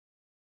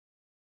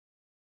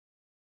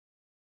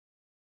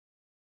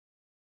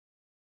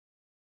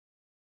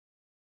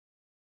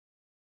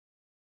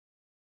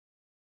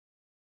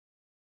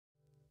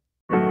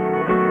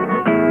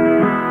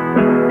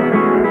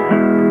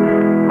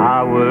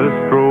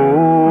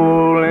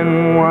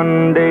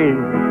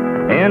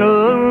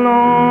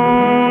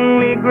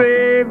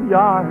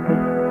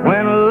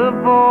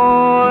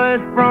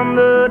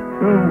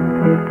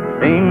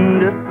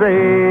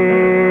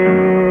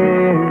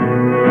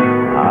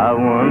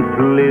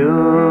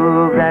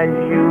lived as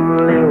you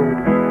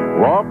lived,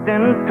 walked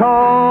and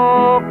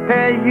talked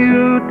as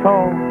you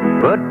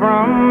talked, but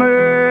from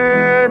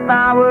earth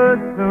I was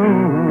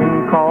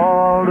soon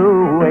called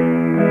away.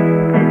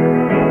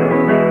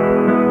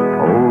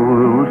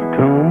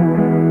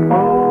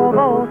 Oh,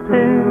 those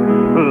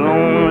tunes,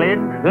 lonely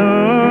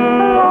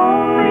tunes,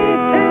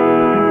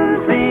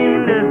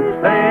 seem to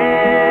say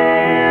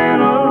in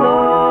a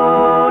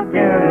low,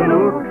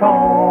 gentle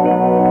tone.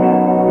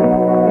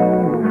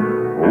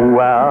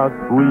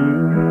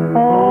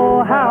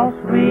 Oh, how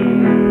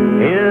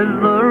sweet is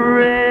the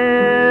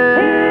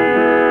rest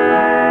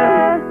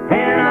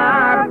in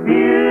our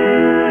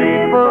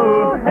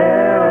beautiful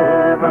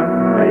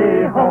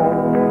heavenly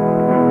home.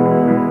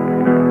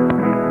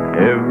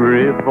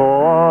 Every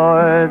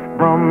voice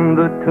from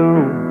the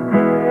tomb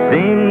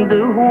seemed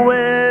to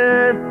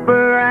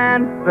whisper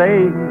and say,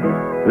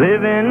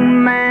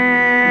 living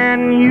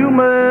man, you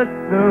must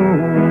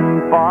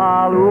soon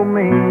follow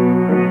me.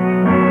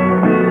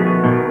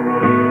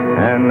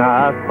 And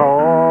I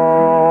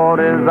thought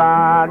as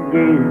I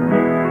gazed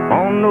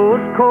on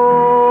those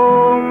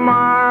cold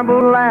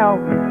marble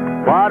lamps,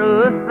 what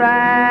a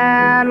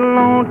sad,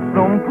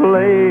 lonesome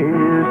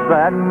place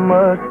that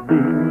must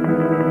be.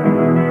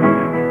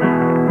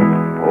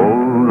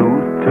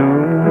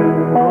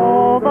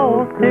 Oh,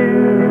 those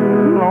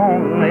tunes,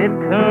 lonely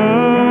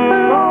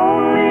tunes,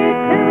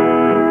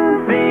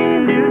 seem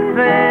to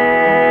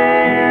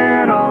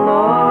say in a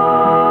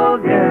low,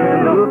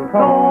 gentle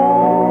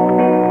tone.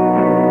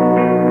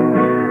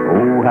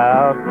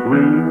 How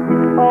sweet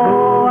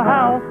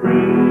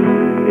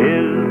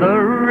is the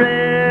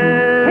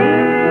rest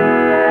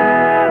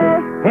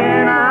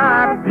in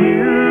our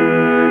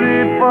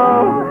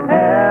beautiful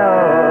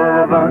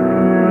heaven.